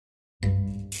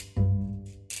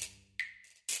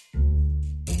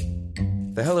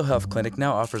The Hello Health Clinic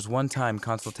now offers one-time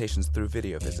consultations through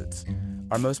video visits.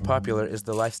 Our most popular is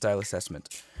the Lifestyle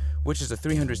Assessment, which is a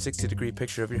 360-degree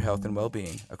picture of your health and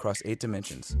well-being across 8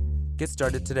 dimensions. Get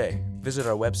started today. Visit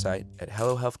our website at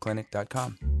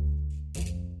hellohealthclinic.com.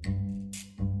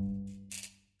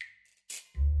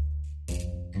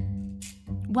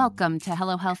 Welcome to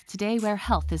Hello Health Today, where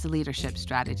health is a leadership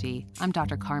strategy. I'm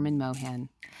Dr. Carmen Mohan.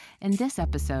 In this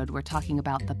episode, we're talking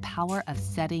about the power of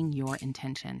setting your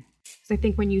intention. So I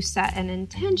think when you set an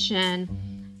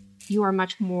intention, you are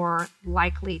much more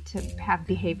likely to have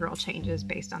behavioral changes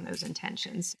based on those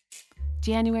intentions.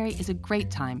 January is a great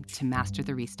time to master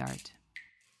the restart.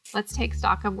 Let's take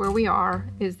stock of where we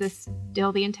are. Is this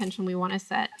still the intention we want to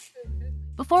set?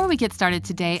 Before we get started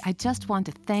today, I just want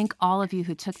to thank all of you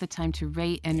who took the time to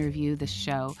rate and review the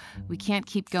show. We can't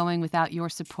keep going without your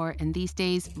support, and these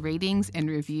days, ratings and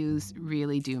reviews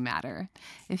really do matter.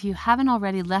 If you haven't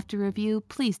already left a review,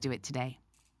 please do it today.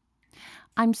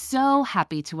 I'm so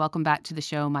happy to welcome back to the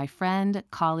show my friend,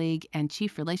 colleague, and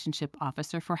Chief Relationship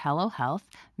Officer for Hello Health,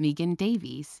 Megan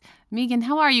Davies. Megan,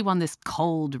 how are you on this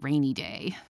cold, rainy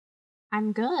day?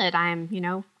 I'm good. I'm,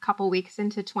 a couple weeks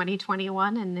into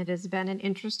 2021, and it has been an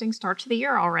interesting start to the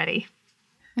year already.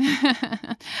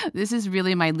 This is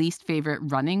really my least favorite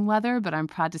running weather, but I'm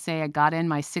proud to say I got in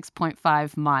my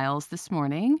 6.5 miles this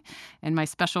morning, and my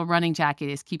special running jacket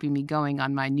is keeping me going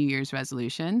on my New Year's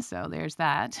resolution, so there's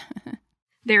that.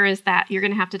 There is that. You're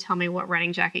going to have to tell me what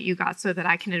running jacket you got so that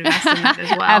I can invest in that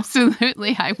as well.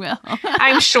 Absolutely, I will.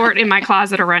 I'm short in my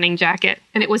closet a running jacket,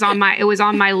 and it was on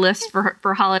my list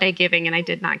for holiday giving, and I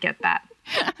did not get that.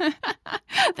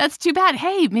 That's too bad.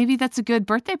 Hey, maybe that's a good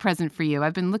birthday present for you.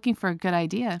 I've been looking for a good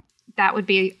idea. That would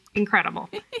be incredible.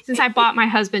 Since I bought my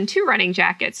husband 2 running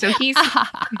jackets, so he's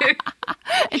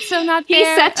it's so not fair.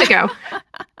 He's set to go.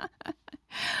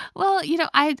 Well,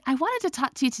 I wanted to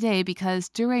talk to you today because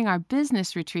during our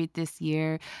business retreat this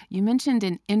year, you mentioned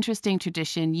an interesting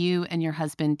tradition you and your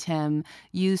husband, Tim,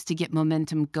 used to get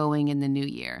momentum going in the new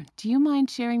year. Do you mind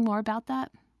sharing more about that?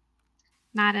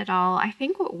 Not at all. I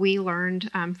think what we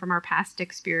learned from our past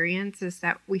experience is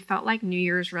that we felt like New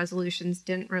Year's resolutions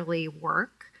didn't really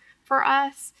work for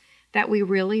us, that we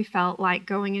really felt like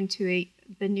going into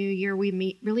the new year,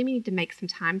 we really need to make some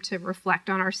time to reflect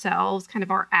on ourselves, kind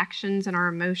of our actions and our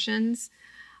emotions.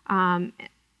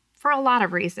 For a lot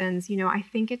of reasons, I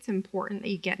think it's important that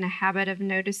you get in a habit of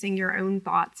noticing your own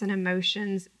thoughts and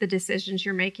emotions, the decisions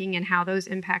you're making, and how those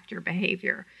impact your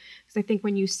behavior. Because I think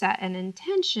when you set an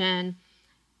intention,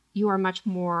 you are much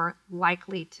more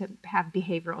likely to have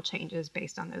behavioral changes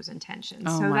based on those intentions.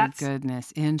 Oh, my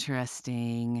goodness.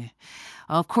 Interesting.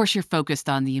 Well, of course, you're focused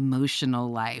on the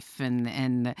emotional life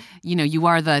and you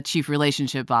are the Chief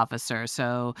Relationship Officer.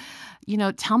 So,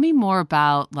 tell me more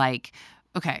about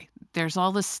okay, there's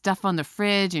all this stuff on the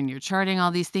fridge and you're charting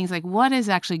all these things. What is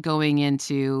actually going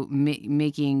into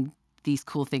making these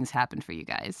cool things happen for you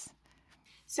guys?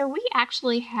 So we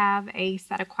actually have a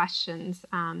set of questions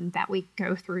that we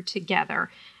go through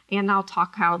together, and I'll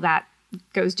talk how that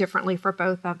goes differently for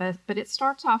both of us. But it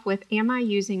starts off with, am I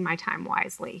using my time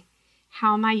wisely?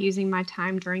 How am I using my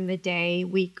time during the day,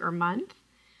 week, or month?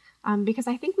 Because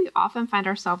I think we often find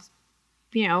ourselves,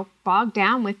 bogged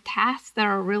down with tasks that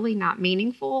are really not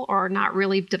meaningful or not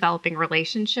really developing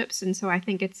relationships. And so I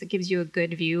think it gives you a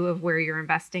good view of where you're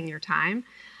investing your time.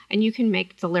 And you can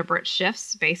make deliberate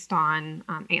shifts based on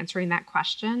answering that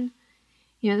question.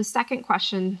 The second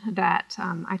question that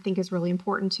I think is really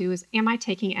important too is, am I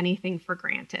taking anything for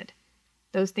granted?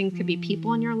 Those things could be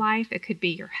people in your life. It could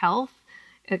be your health.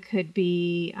 It could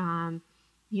be,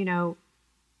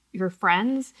 your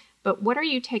friends. But what are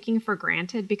you taking for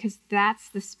granted? Because that's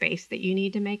the space that you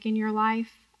need to make in your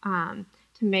life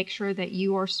to make sure that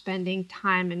you are spending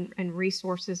time and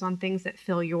resources on things that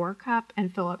fill your cup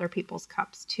and fill other people's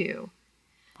cups too.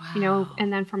 Wow.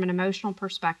 And then from an emotional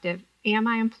perspective, am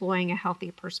I employing a healthy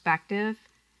perspective?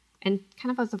 And kind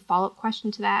of as a follow-up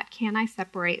question to that, can I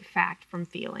separate fact from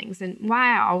feelings? And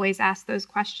why I always ask those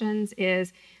questions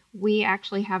is we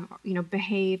actually have,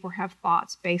 behave or have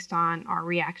thoughts based on our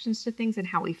reactions to things and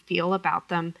how we feel about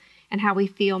them. And how we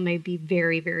feel may be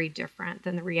very, very different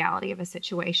than the reality of a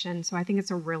situation. So I think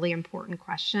it's a really important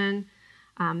question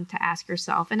to ask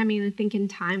yourself. And I think in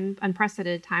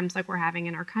unprecedented times like we're having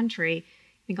in our country,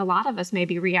 I think a lot of us may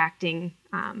be reacting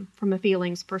from a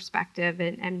feelings perspective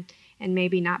and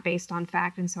maybe not based on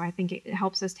fact. And so I think it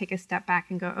helps us take a step back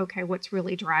and go, okay, what's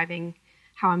really driving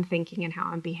how I'm thinking and how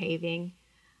I'm behaving?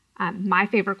 My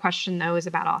favorite question, though, is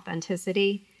about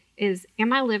authenticity.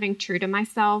 Am I living true to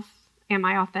myself? am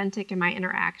I authentic in my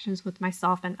interactions with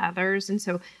myself and others? And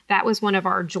so that was one of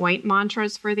our joint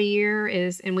mantras for the year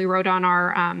and we wrote on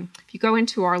our, if you go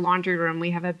into our laundry room,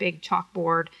 we have a big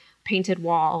chalkboard painted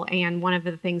wall. And one of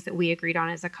the things that we agreed on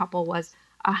as a couple was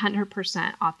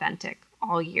 100% authentic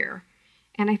all year.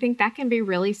 And I think that can be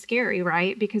really scary,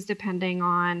 right? Because depending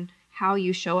on how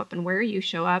you show up and where you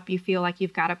show up, you feel like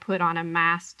you've got to put on a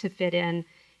mask to fit in,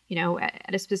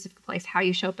 at a specific place. How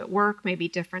you show up at work may be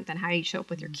different than how you show up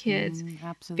with your kids.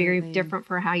 Absolutely. Very different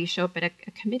for how you show up at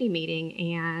a committee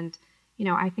meeting. And,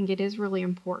 I think it is really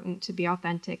important to be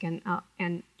authentic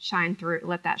and shine through,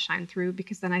 let that shine through,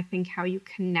 because then I think how you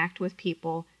connect with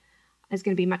people is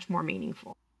going to be much more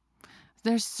meaningful.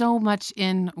 There's so much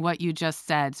in what you just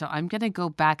said. So I'm going to go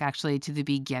back actually to the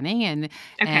beginning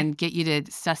and get you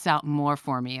to suss out more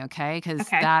for me, okay? Because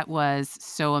that was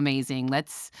so amazing.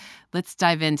 Let's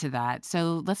dive into that.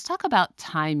 So let's talk about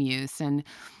time use. And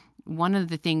one of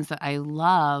the things that I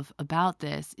love about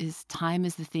this is time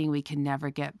is the thing we can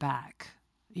never get back.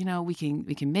 We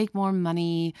can make more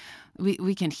money.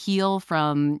 We can heal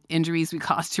from injuries we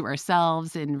cause to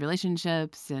ourselves in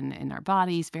relationships and in our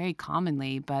bodies very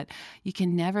commonly, but you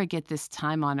can never get this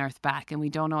time on earth back, and we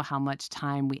don't know how much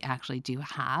time we actually do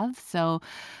have. So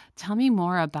tell me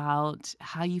more about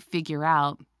how you figure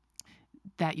out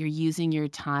that you're using your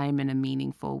time in a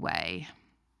meaningful way.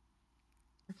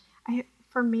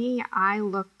 For me, I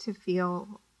look to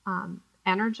feel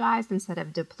energized instead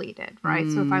of depleted,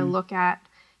 right? So if I look at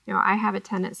I have a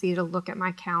tendency to look at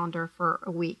my calendar for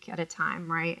a week at a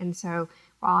time, right? And so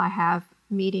while I have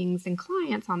meetings and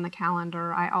clients on the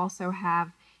calendar, I also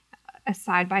have a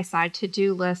side-by-side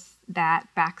to-do list that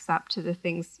backs up to the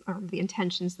things or the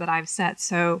intentions that I've set.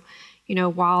 So,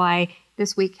 while I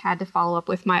this week had to follow up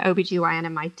with my OBGYN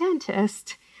and my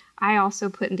dentist, I also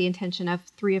put in the intention of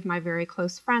 3 of my very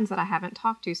close friends that I haven't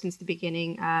talked to since the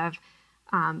beginning of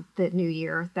the new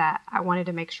year, that I wanted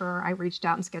to make sure I reached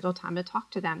out and scheduled time to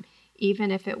talk to them, even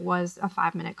if it was a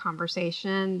 5-minute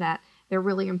conversation, that they're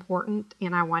really important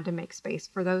and I wanted to make space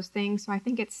for those things. So I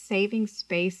think it's saving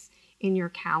space in your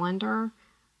calendar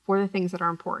for the things that are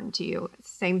important to you.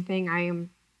 Same thing, I am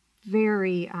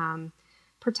very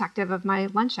protective of my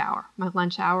lunch hour. My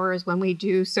lunch hour is when we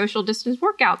do social distance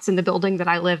workouts in the building that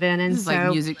I live in. And this is so,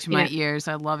 like music to my ears.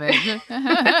 I love it.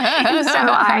 And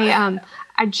so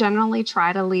I generally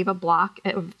try to leave a block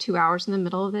of 2 hours in the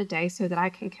middle of the day so that I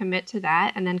can commit to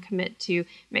that and then commit to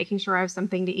making sure I have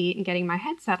something to eat and getting my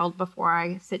head settled before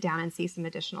I sit down and see some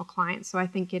additional clients. So I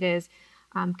think it is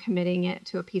committing it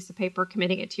to a piece of paper,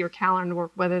 committing it to your calendar,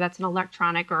 whether that's an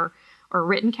electronic or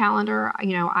written calendar.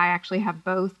 I actually have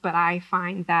both, but I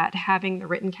find that having the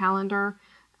written calendar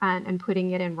and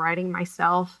putting it in writing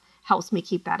myself helps me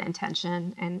keep that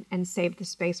intention and save the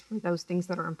space for those things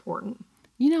that are important.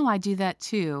 I do that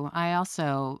too. I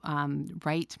also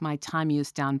write my time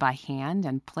use down by hand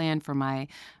and plan for my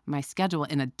schedule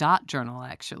in a dot journal,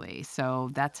 actually. So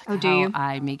that's how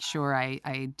I make sure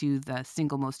I do the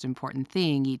single most important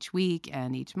thing each week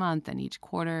and each month and each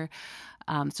quarter.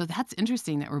 So that's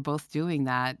interesting that we're both doing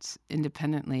that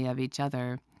independently of each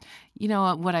other.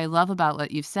 What I love about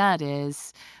what you've said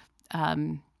is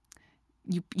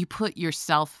you put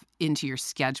yourself into your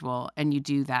schedule and you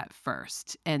do that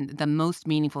first. And the most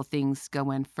meaningful things go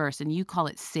in first. And you call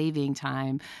it saving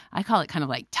time. I call it kind of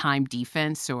like time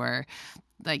defense, or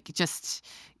like just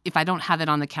if I don't have it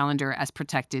on the calendar as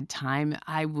protected time,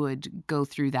 I would go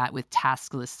through that with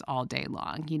task lists all day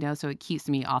long, so it keeps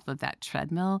me off of that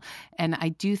treadmill. And I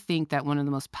do think that one of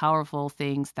the most powerful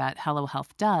things that Hello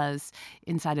Health does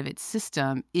inside of its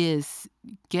system is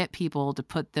get people to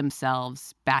put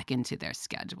themselves back into their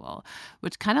schedule,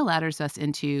 which kind of ladders us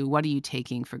into what are you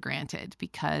taking for granted?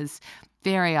 Because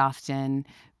very often,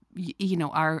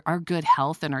 our good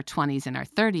health in our 20s and our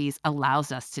 30s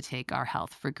allows us to take our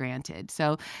health for granted.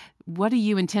 So what do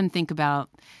you and Tim think about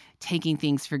taking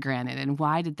things for granted, and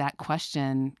why did that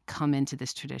question come into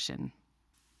this tradition?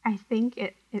 I think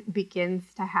it begins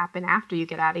to happen after you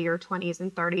get out of your 20s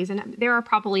and 30s. And there are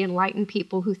probably enlightened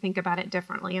people who think about it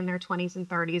differently in their 20s and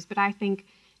 30s. But I think,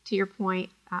 to your point,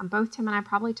 both Tim and I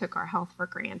probably took our health for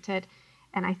granted.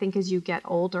 And I think as you get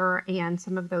older and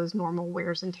some of those normal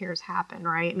wears and tears happen,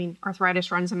 right? I mean, arthritis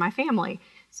runs in my family.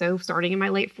 So starting in my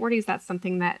late 40s, that's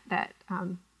something that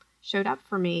showed up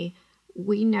for me.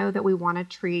 We know that we want to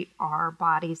treat our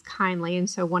bodies kindly. And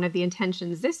so one of the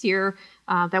intentions this year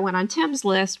that went on Tim's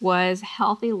list was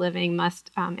healthy living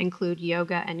must include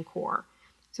yoga and core.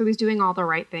 So he's doing all the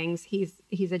right things. He's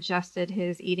adjusted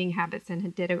his eating habits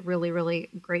and did a really, really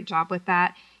great job with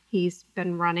that. He's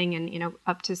been running and,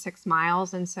 up to 6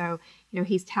 miles. And so,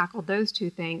 he's tackled those two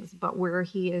things. But where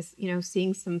he is,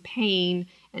 seeing some pain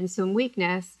and some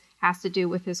weakness has to do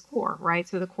with his core, right?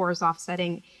 So the core is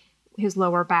offsetting his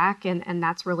lower back, and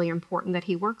that's really important that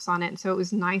he works on it. And so it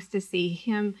was nice to see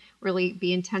him really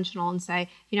be intentional and say,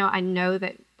 I know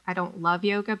that I don't love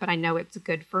yoga, but I know it's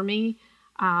good for me.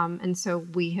 And so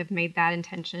we have made that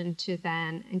intention to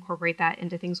then incorporate that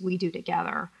into things we do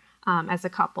together as a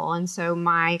couple. And so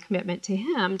my commitment to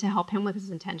him to help him with his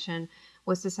intention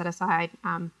was to set aside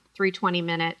 3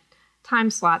 20-minute time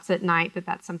slots at night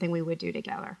that's something we would do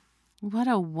together. What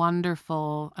a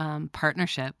wonderful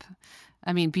partnership.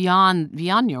 I mean,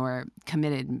 beyond your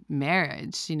committed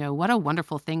marriage, what a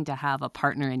wonderful thing to have a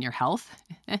partner in your health.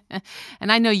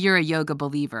 And I know you're a yoga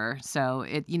believer, so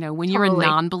when you're Totally. a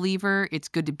non-believer, it's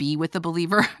good to be with a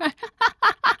believer.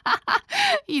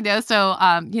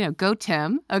 Go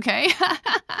Tim, okay?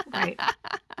 Right.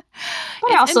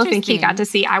 But I also think he got to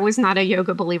see I was not a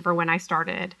yoga believer when I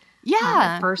started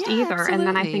at first either. Absolutely. And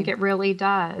then I think it really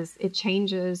does. It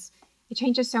changes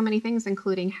so many things,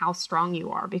 including how strong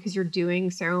you are, because you're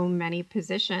doing so many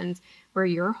positions where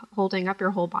you're holding up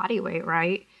your whole body weight,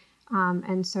 right?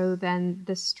 And so then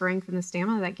the strength and the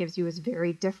stamina that gives you is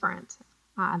very different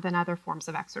than other forms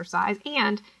of exercise.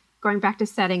 And going back to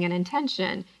setting an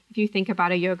intention, if you think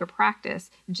about a yoga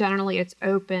practice, generally it's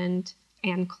opened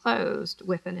and closed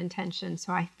with an intention.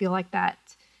 So I feel like that,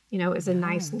 is a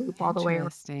nice loop all the way around.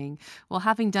 Interesting. Well,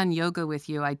 having done yoga with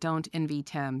you, I don't envy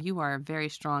Tim. You are a very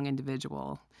strong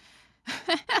individual.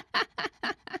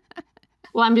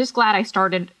 Well, I'm just glad I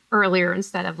started earlier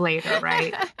instead of later,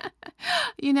 right?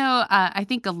 I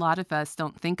think a lot of us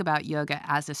don't think about yoga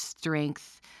as a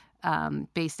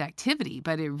strength-based activity,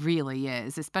 but it really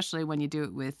is, especially when you do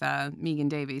it with Megan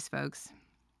Davies, folks.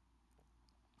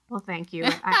 Well, thank you.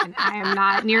 I am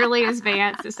not nearly as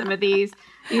advanced as some of these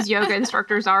yoga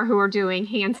instructors are who are doing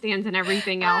handstands and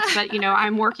everything else. But,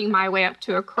 I'm working my way up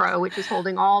to a crow, which is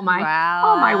holding all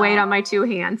my weight on my 2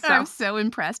 hands. So. I'm so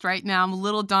impressed right now. I'm a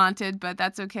little daunted, but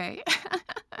that's okay.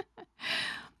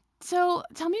 So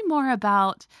tell me more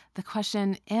about the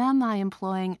question, am I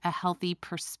employing a healthy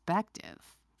perspective?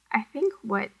 I think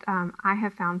what I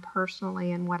have found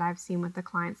personally and what I've seen with the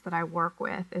clients that I work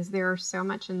with is there's so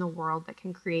much in the world that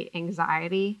can create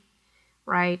anxiety,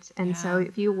 right? And so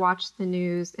if you watch the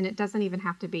news, and it doesn't even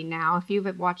have to be now, if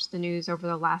you've watched the news over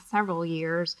the last several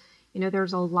years,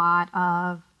 there's a lot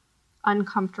of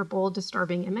uncomfortable,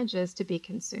 disturbing images to be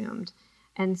consumed.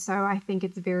 And so I think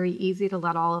it's very easy to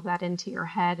let all of that into your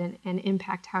head and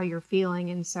impact how you're feeling.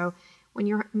 And so when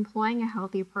you're employing a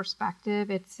healthy perspective,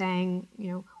 it's saying,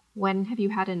 when have you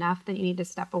had enough that you need to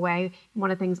step away? One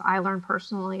of the things I learned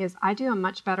personally is I do a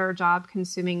much better job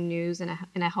consuming news in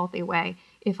a healthy way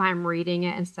if I'm reading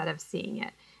it instead of seeing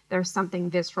it. There's something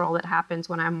visceral that happens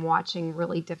when I'm watching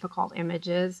really difficult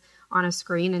images on a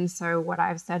screen. And so what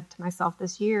I've said to myself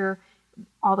this year,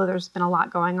 although there's been a lot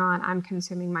going on, I'm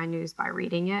consuming my news by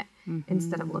reading it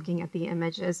instead of looking at the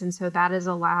images. And so that has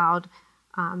allowed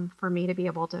for me to be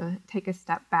able to take a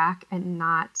step back and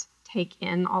not take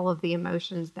in all of the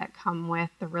emotions that come with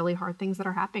the really hard things that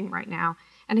are happening right now.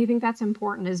 And I think that's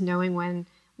important, is knowing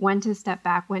when to step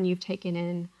back, when you've taken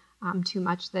in too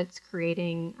much that's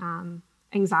creating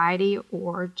anxiety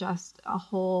or just a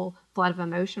whole flood of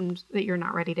emotions that you're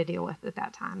not ready to deal with at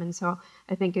that time. And so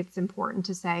I think it's important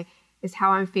to say, is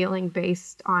how I'm feeling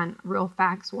based on real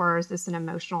facts, or is this an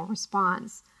emotional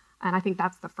response? And I think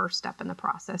that's the first step in the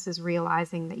process, is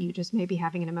realizing that you just may be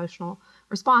having an emotional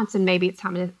response, and maybe it's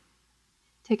time to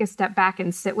take a step back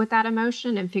and sit with that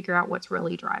emotion and figure out what's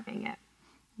really driving it.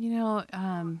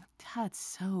 That's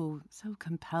so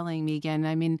compelling, Megan.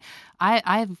 I mean,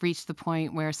 I've reached the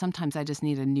point where sometimes I just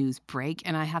need a news break,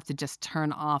 and I have to just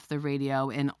turn off the radio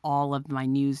and all of my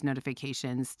news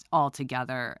notifications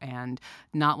altogether and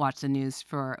not watch the news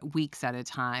for weeks at a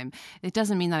time. It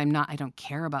doesn't mean that I don't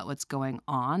care about what's going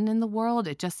on in the world.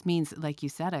 It just means, like you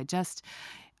said,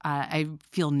 I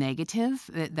feel negative,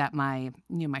 that my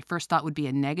first thought would be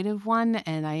a negative one.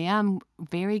 And I am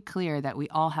very clear that we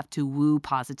all have to woo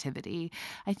positivity.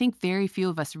 I think very few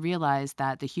of us realize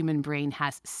that the human brain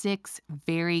has 6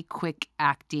 very quick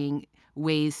acting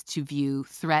ways to view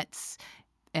threats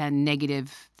and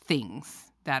negative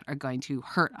things that are going to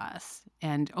hurt us,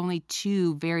 and only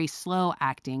 2 very slow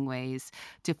acting ways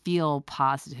to feel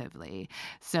positively.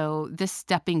 So this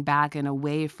stepping back and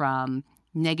away from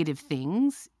negative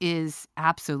things is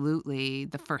absolutely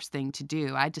the first thing to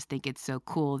do. I just think it's so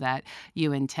cool that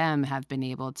you and Tim have been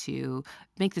able to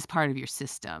make this part of your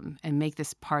system and make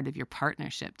this part of your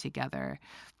partnership together.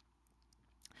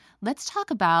 Let's talk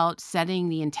about setting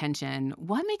the intention.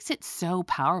 What makes it so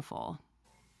powerful?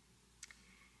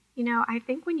 I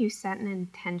think when you set an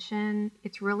intention,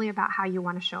 it's really about how you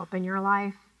want to show up in your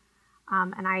life.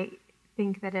 And I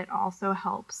think that it also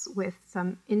helps with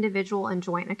some individual and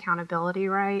joint accountability,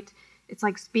 right? It's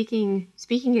like speaking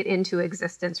it into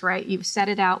existence, right? You've said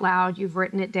it out loud, you've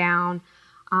written it down.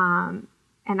 And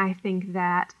I think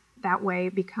that way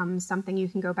becomes something you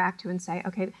can go back to and say,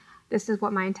 okay, this is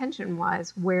what my intention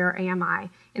was. Where am I?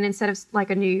 And instead of like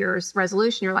a New Year's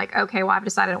resolution, you're like, okay, well, I've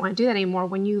decided I don't want to do that anymore.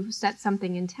 When you set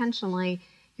something intentionally,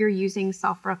 you're using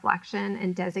self-reflection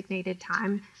and designated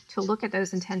time to look at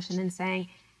those intentions and saying,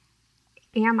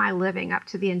 am I living up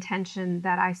to the intention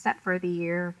that I set for the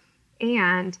year?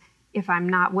 And if I'm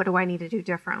not, what do I need to do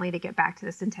differently to get back to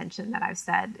this intention that I've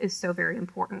said is so very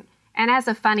important. And as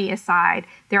a funny aside,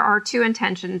 there are two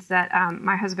intentions that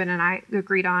my husband and I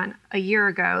agreed on a year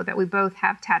ago that we both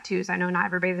have tattoos. I know not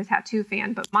everybody's a tattoo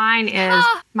fan, but mine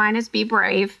is be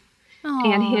brave.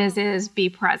 Aww. And his is be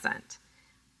present.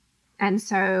 And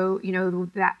so,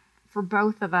 that for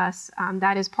both of us,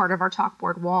 that is part of our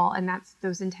chalkboard wall. And that's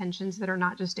those intentions that are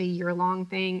not just a year-long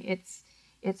thing.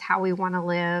 It's how we want to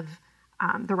live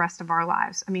the rest of our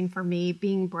lives. I mean, for me,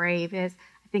 being brave is,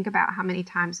 I think about how many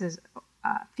times as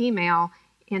female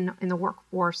in the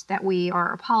workforce that we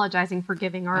are apologizing for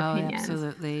giving our opinions.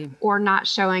 Absolutely. Or not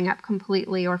showing up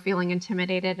completely or feeling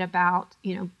intimidated about,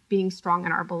 being strong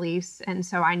in our beliefs. And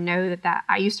so I know that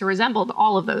I used to resemble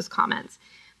all of those comments.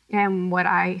 And what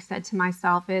I said to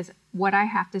myself is, what I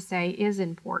have to say is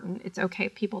important. It's okay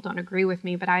if people don't agree with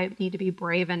me, but I need to be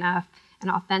brave enough and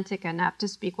authentic enough to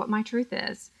speak what my truth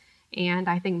is. And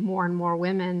I think more and more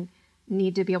women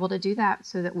need to be able to do that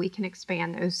so that we can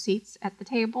expand those seats at the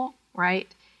table,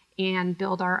 right? And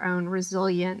build our own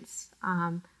resilience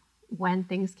when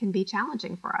things can be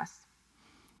challenging for us.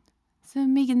 So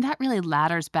Megan, that really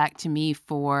ladders back to me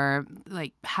for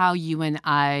like how you and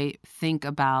I think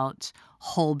about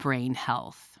whole brain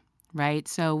health. Right.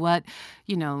 So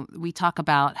we talk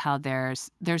about how there's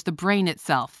the brain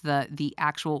itself, the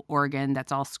actual organ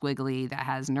that's all squiggly that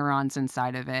has neurons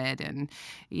inside of it and,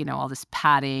 all this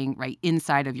padding right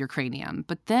inside of your cranium.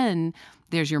 But then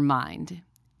there's your mind.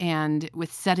 And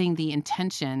with setting the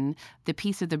intention, the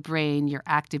piece of the brain you're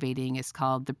activating is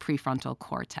called the prefrontal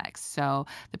cortex. So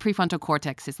the prefrontal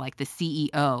cortex is like the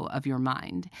CEO of your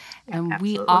mind. Yeah, and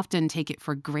absolutely. We often take it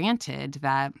for granted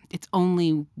that it's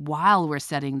only while we're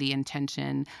setting the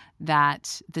intention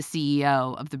that the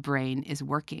CEO of the brain is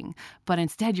working. But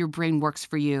instead, your brain works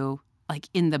for you like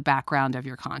in the background of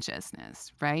your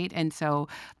consciousness, right? And so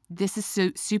this is so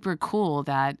super cool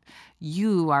that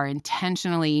you are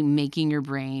intentionally making your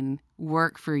brain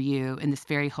work for you in this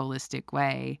very holistic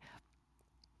way.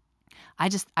 I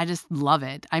just love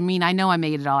it. I mean, I know I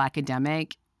made it all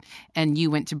academic and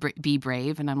you went to be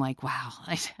brave and I'm like, wow,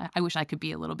 I wish I could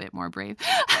be a little bit more brave.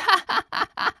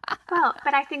 Well,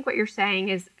 but I think what you're saying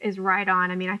is right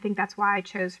on. I mean, I think that's why I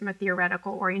chose from a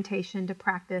theoretical orientation to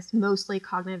practice mostly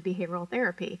cognitive behavioral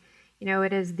therapy.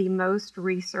 It is the most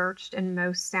researched and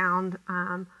most sound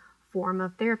form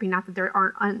of therapy. Not that there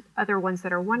aren't other ones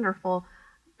that are wonderful,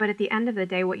 but at the end of the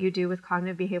day, what you do with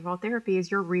cognitive behavioral therapy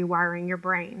is you're rewiring your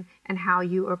brain and how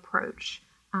you approach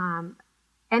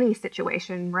any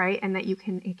situation, right? And that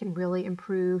it can really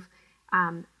improve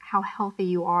how healthy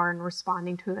you are in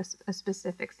responding to a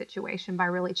specific situation by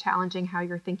really challenging how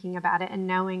you're thinking about it and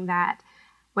knowing that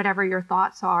whatever your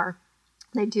thoughts are,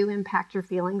 they do impact your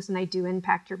feelings and they do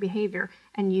impact your behavior,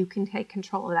 and you can take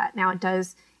control of that. Now it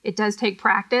does take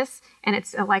practice, and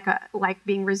it's like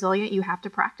being resilient. You have to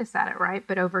practice at it, right?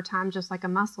 But over time, just like a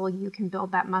muscle, you can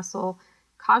build that muscle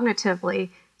cognitively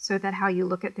so that how you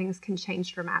look at things can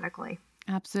change dramatically.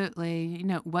 Absolutely.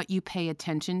 What you pay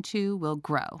attention to will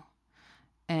grow.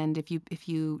 And if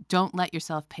you don't let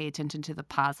yourself pay attention to the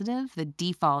positive, the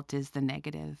default is the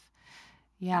negative.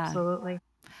 Yeah. Absolutely.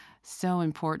 So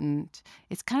important.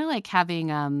 It's kind of like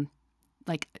having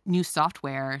like new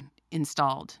software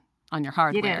installed on your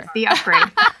hardware. It is the upgrade.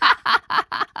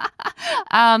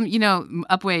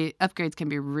 Upgrades can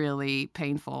be really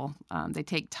painful. They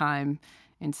take time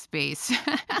and space.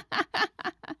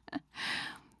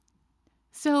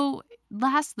 So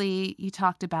lastly, you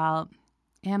talked about,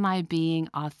 am I being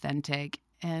authentic?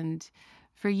 And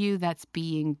for you, that's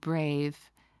being brave.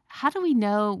 How do we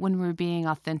know when we're being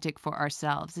authentic for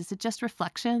ourselves? Is it just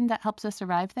reflection that helps us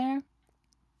arrive there?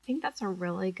 I think that's a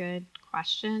really good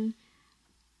question.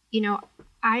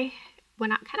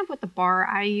 What the bar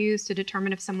I use to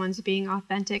determine if someone's being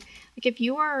authentic, like if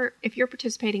you're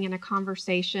participating in a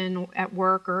conversation at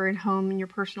work or at home in your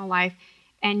personal life,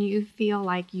 and you feel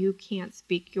like you can't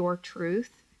speak your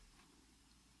truth,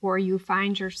 or you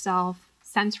find yourself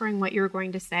censoring what you're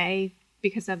going to say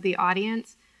because of the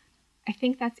audience, I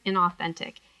think that's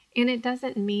inauthentic. And it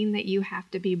doesn't mean that you have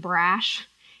to be brash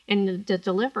in the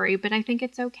delivery, but I think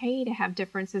it's okay to have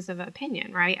differences of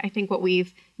opinion, right? I think what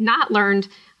we've not learned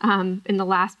in the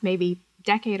last maybe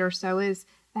decade or so is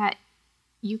that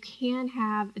you can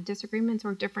have disagreements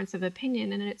or difference of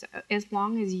opinion, and it's as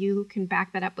long as you can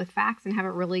back that up with facts and have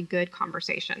a really good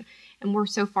conversation. And we're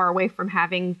so far away from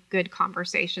having good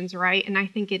conversations, right? And I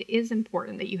think it is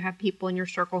important that you have people in your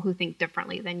circle who think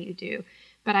differently than you do.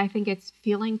 But I think it's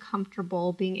feeling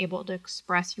comfortable being able to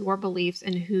express your beliefs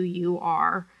and who you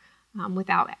are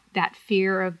without that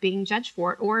fear of being judged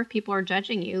for it. Or if people are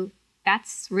judging you,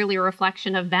 that's really a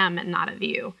reflection of them and not of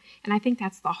you. And I think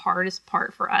that's the hardest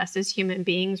part for us as human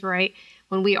beings, right?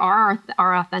 When we are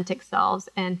our authentic selves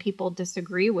and people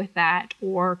disagree with that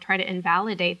or try to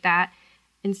invalidate that,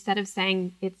 instead of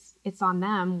saying it's on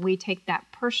them, we take that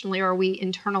personally, or we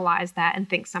internalize that and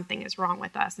think something is wrong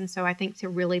with us. And so I think to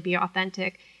really be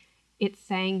authentic, it's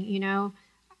saying,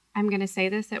 I'm going to say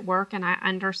this at work, and I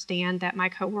understand that my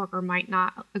coworker might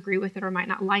not agree with it or might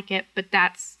not like it, but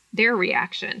that's their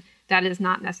reaction. That is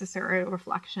not necessarily a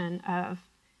reflection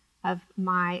of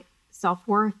my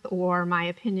self-worth or my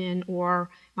opinion or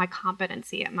my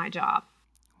competency at my job.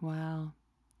 Wow.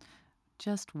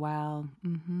 Just wow.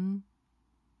 Mm-hmm.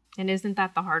 And isn't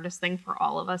that the hardest thing for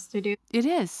all of us to do? It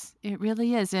is. It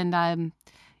really is. And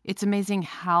it's amazing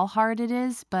how hard it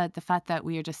is, but the fact that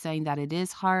we are just saying that it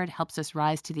is hard helps us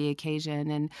rise to the occasion.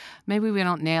 And maybe we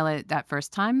don't nail it that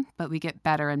first time, but we get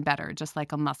better and better, just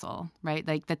like a muscle, right?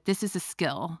 Like that this is a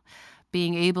skill.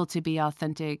 Being able to be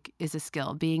authentic is a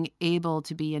skill. Being able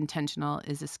to be intentional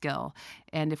is a skill.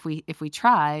 And if we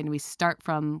try and we start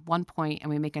from one point and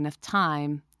we make enough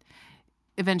time,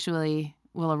 eventually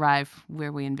we'll arrive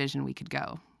where we envision we could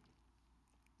go.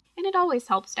 And it always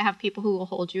helps to have people who will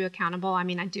hold you accountable. I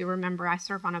mean, I do remember I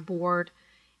serve on a board,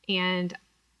 and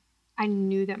I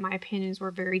knew that my opinions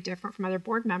were very different from other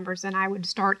board members. And I would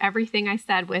start everything I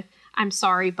said with, "I'm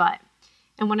sorry, but."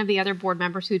 And one of the other board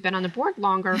members who'd been on the board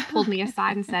longer pulled me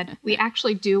aside and said, "We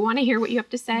actually do want to hear what you have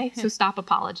to say, so stop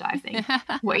apologizing.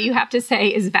 What you have to say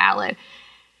is valid."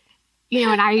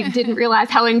 And I didn't realize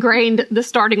how ingrained the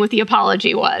starting with the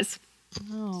apology was.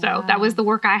 Oh, so wow. That was the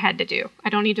work I had to do. I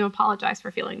don't need to apologize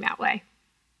for feeling that way.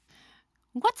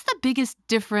 What's the biggest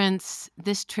difference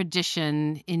this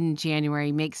tradition in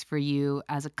January makes for you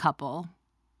as a couple?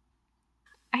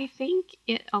 I think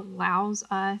it allows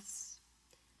us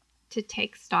to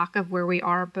take stock of where we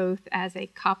are both as a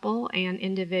couple and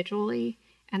individually.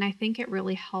 And I think it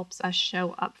really helps us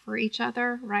show up for each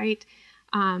other, right?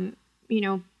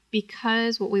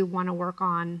 Because what we want to work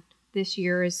on this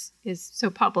year is so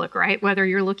public, right? Whether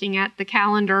you're looking at the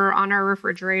calendar on our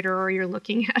refrigerator or you're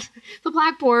looking at the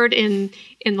blackboard in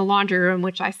the laundry room,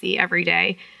 which I see every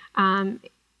day.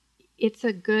 It's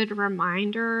a good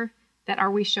reminder that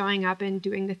are we showing up and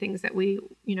doing the things that we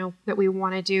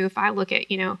want to do. If I look at,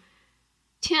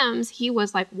 Tim's, he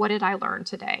was like, what did I learn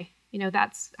today?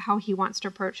 That's how he wants to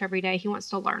approach every day. He wants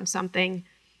to learn something.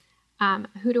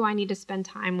 Who do I need to spend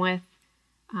time with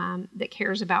that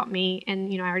cares about me? And,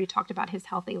 I already talked about his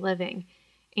healthy living.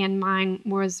 And mine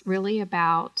was really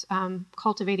about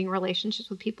cultivating relationships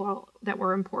with people that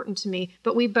were important to me.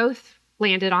 But we both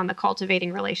landed on the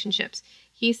cultivating relationships.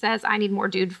 He says, I need more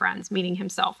dude friends, meaning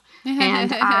himself.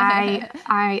 And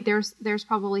there's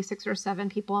probably 6 or 7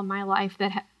 people in my life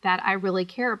that I really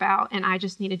care about. And I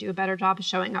just need to do a better job of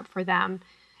showing up for them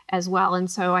as well.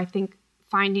 And so I think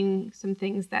finding some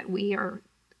things that we are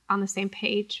on the same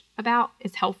page about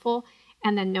is helpful.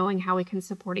 And then knowing how we can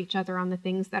support each other on the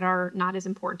things that are not as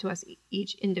important to us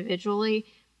each individually.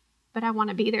 But I want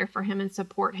to be there for him and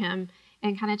support him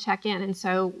and kind of check in. And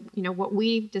so, what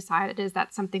we've decided is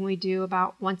that's something we do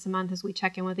about once a month is we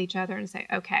check in with each other and say,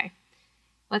 okay,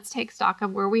 let's take stock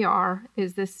of where we are.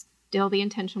 Is this still the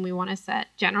intention we want to set?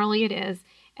 Generally it is.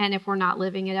 And if we're not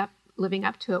living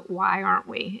up to it, why aren't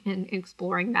we? And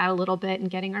exploring that a little bit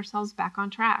and getting ourselves back on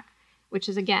track, which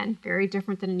is, again, very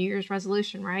different than a New Year's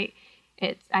resolution, right?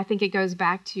 I think it goes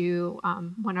back to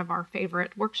one of our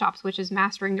favorite workshops, which is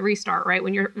mastering the restart, right?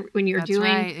 When you're That's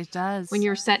doing, right, it does. When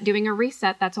you're doing a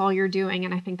reset, that's all you're doing.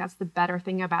 And I think that's the better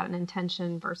thing about an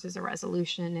intention versus a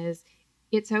resolution is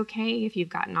it's okay if you've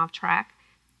gotten off track.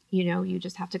 You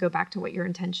just have to go back to what your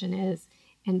intention is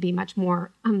and be much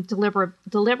more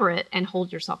deliberate and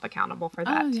hold yourself accountable for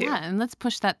that too. Yeah, and let's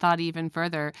push that thought even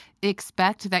further.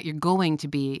 Expect that you're going to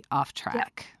be off track.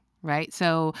 Yep. right?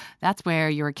 So that's where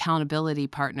your accountability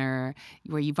partner,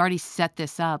 where you've already set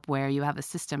this up, where you have a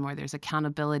system where there's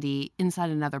accountability inside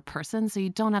another person, so you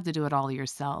don't have to do it all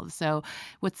yourselves. So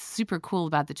what's super cool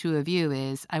about the two of you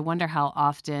is I wonder how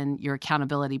often your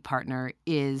accountability partner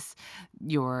is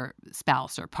your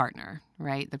spouse or partner,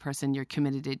 right? The person you're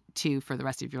committed to for the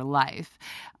rest of your life.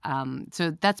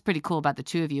 So that's pretty cool about the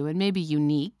two of you, and maybe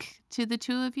unique to the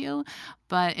two of you.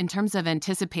 But in terms of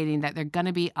anticipating that there are going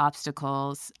to be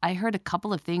obstacles, I heard a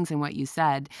couple of things in what you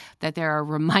said, that there are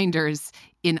reminders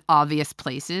in obvious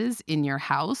places in your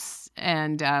house.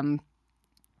 And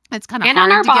it's kind of and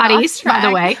hard on our to get off bodies, by the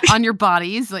track. way. On your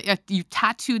bodies. Like, you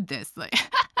tattooed this. Like,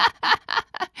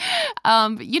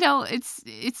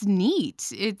 it's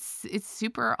neat. It's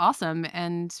super awesome.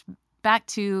 And back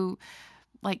to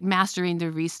like mastering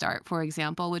the restart, for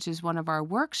example, which is one of our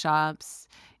workshops,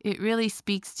 it really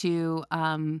speaks to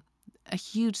a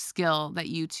huge skill that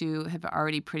you two have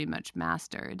already pretty much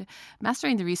mastered.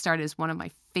 Mastering the restart is one of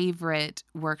my favorite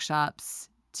workshops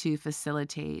to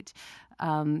facilitate.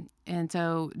 And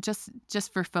so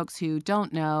just for folks who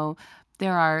don't know,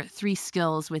 there are 3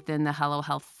 skills within the Hello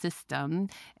Health system,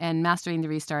 and mastering the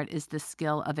restart is the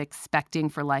skill of expecting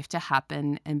for life to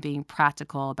happen and being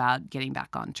practical about getting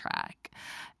back on track.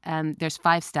 And there's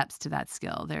 5 steps to that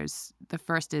skill. The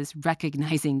first is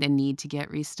recognizing the need to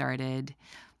get restarted.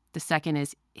 The second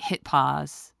is hit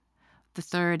pause. The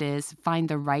third is find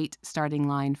the right starting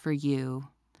line for you.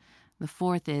 The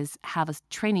fourth is have a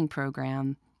training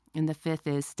program. And the fifth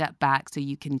is step back so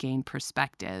you can gain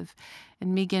perspective.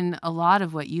 And Megan, a lot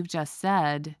of what you've just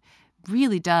said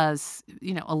really does,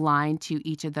 align to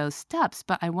each of those steps.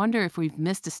 But I wonder if we've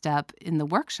missed a step in the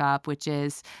workshop, which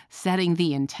is setting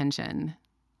the intention.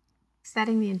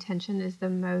 Setting the intention is the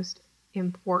most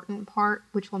important part,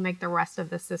 which will make the rest of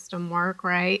the system work,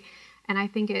 right? And I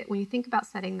think when you think about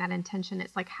setting that intention,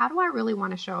 it's like, how do I really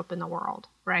want to show up in the world,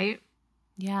 right?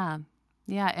 Yeah.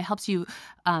 Yeah, it helps you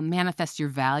manifest your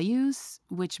values,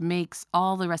 which makes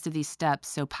all the rest of these steps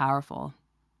so powerful.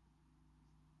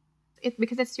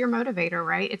 Because it's your motivator,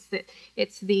 right?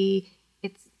 It's the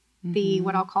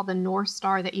what I'll call the North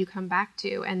Star that you come back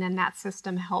to, and then that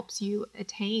system helps you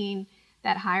attain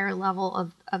that higher level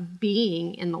of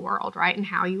being in the world, right? And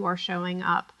how you are showing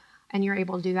up, and you're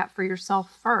able to do that for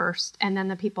yourself first, and then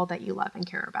the people that you love and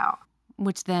care about.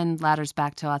 Which then ladders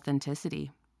back to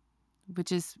authenticity.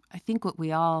 Which is, I think, what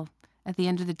we all, at the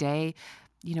end of the day,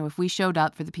 if we showed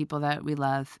up for the people that we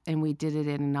love and we did it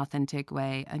in an authentic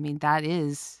way, I mean, that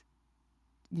is,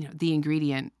 the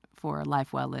ingredient for a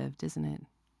life well lived, isn't it?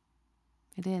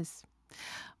 It is.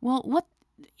 Well,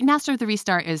 Master of the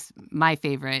Restart is my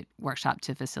favorite workshop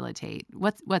to facilitate.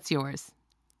 What's yours?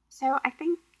 So I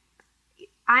think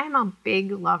I am a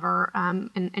big lover,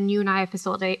 and you and I have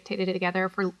facilitated it together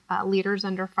for Leaders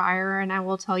Under Fire, and I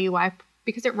will tell you why.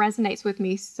 Because it resonates with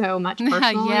me so much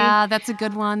personally. Yeah, that's a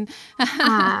good one.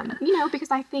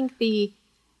 Because I think being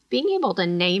able to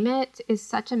name it is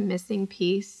such a missing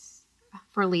piece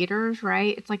for leaders,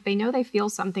 right? It's like they know they feel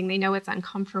something, they know it's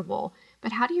uncomfortable,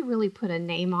 but how do you really put a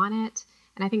name on it?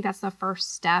 And I think that's the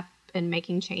first step in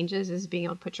making changes, is being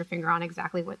able to put your finger on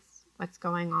exactly what's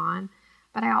going on.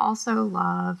 But I also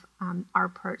love our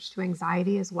approach to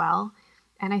anxiety as well.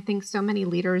 And I think so many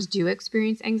leaders do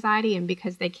experience anxiety, and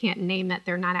because they can't name it,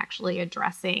 they're not actually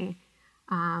addressing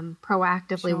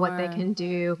proactively what they can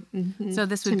do. So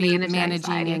this would be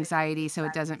managing anxiety so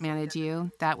it doesn't manage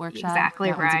you, that workshop? Exactly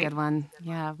that right. That's a good one.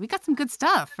 Yeah, we got some good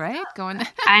stuff, right? Going.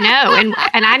 I know,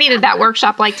 and I needed that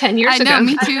workshop like 10 years ago. I know,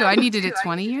 me too. I needed it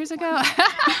 20 years ago.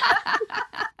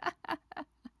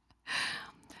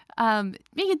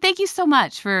 Megan, thank you so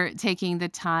much for taking the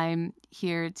time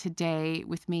here today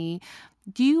with me.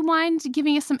 Do you mind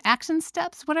giving us some action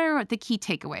steps? What are the key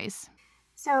takeaways?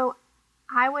 So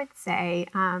I would say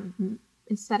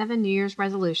instead of a New Year's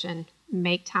resolution,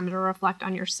 make time to reflect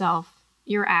on yourself,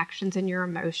 your actions, and your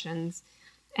emotions,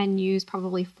 and use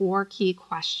probably 4 key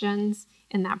questions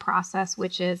in that process,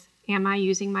 which is, am I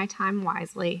using my time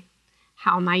wisely?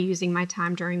 How am I using my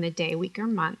time during the day, week, or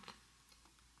month?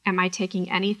 Am I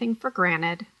taking anything for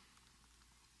granted?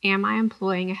 Am I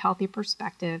employing a healthy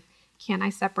perspective? Can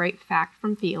I separate fact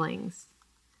from feelings?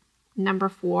 Number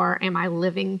 4, am I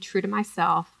living true to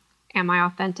myself? Am I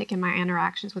authentic in my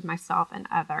interactions with myself and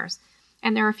others?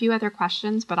 And there are a few other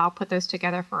questions, but I'll put those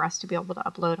together for us to be able to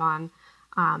upload on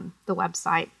the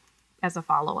website as a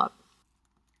follow-up.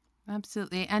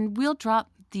 Absolutely. And we'll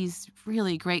drop these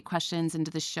really great questions into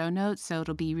the show notes, so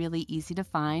it'll be really easy to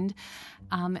find.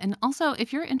 And also,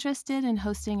 if you're interested in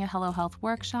hosting a Hello Health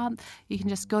workshop, you can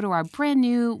just go to our brand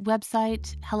new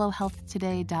website,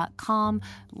 hellohealthtoday.com.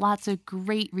 Lots of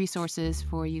great resources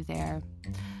for you there.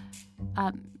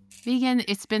 Megan,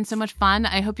 it's been so much fun.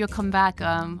 I hope you'll come back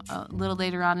a little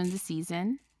later on in the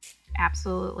season.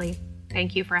 Absolutely.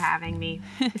 Thank you for having me.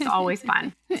 It's always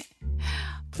fun.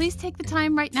 Please take the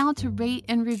time right now to rate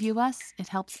and review us. It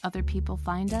helps other people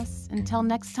find us. Until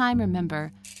next time,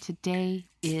 remember, today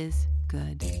is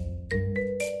good.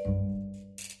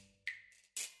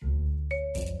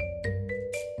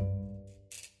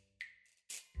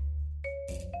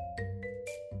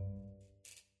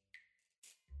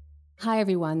 Hi,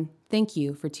 everyone. Thank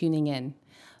you for tuning in.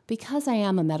 Because I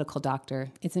am a medical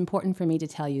doctor, it's important for me to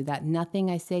tell you that nothing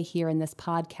I say here in this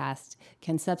podcast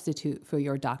can substitute for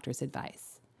your doctor's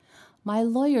advice. My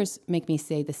lawyers make me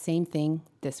say the same thing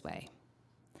this way.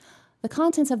 The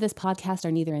contents of this podcast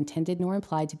are neither intended nor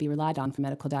implied to be relied on for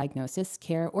medical diagnosis,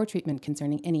 care, or treatment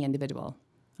concerning any individual.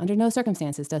 Under no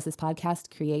circumstances does this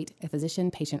podcast create a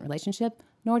physician-patient relationship,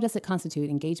 nor does it constitute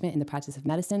engagement in the practice of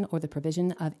medicine or the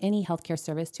provision of any healthcare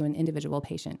service to an individual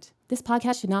patient. This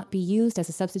podcast should not be used as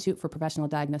a substitute for professional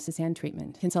diagnosis and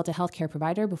treatment. Consult a healthcare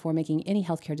provider before making any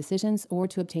healthcare decisions or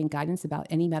to obtain guidance about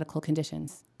any medical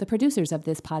conditions. The producers of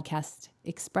this podcast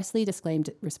expressly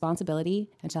disclaimed responsibility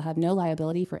and shall have no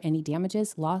liability for any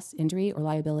damages, loss, injury, or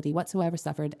liability whatsoever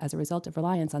suffered as a result of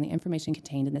reliance on the information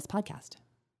contained in this podcast.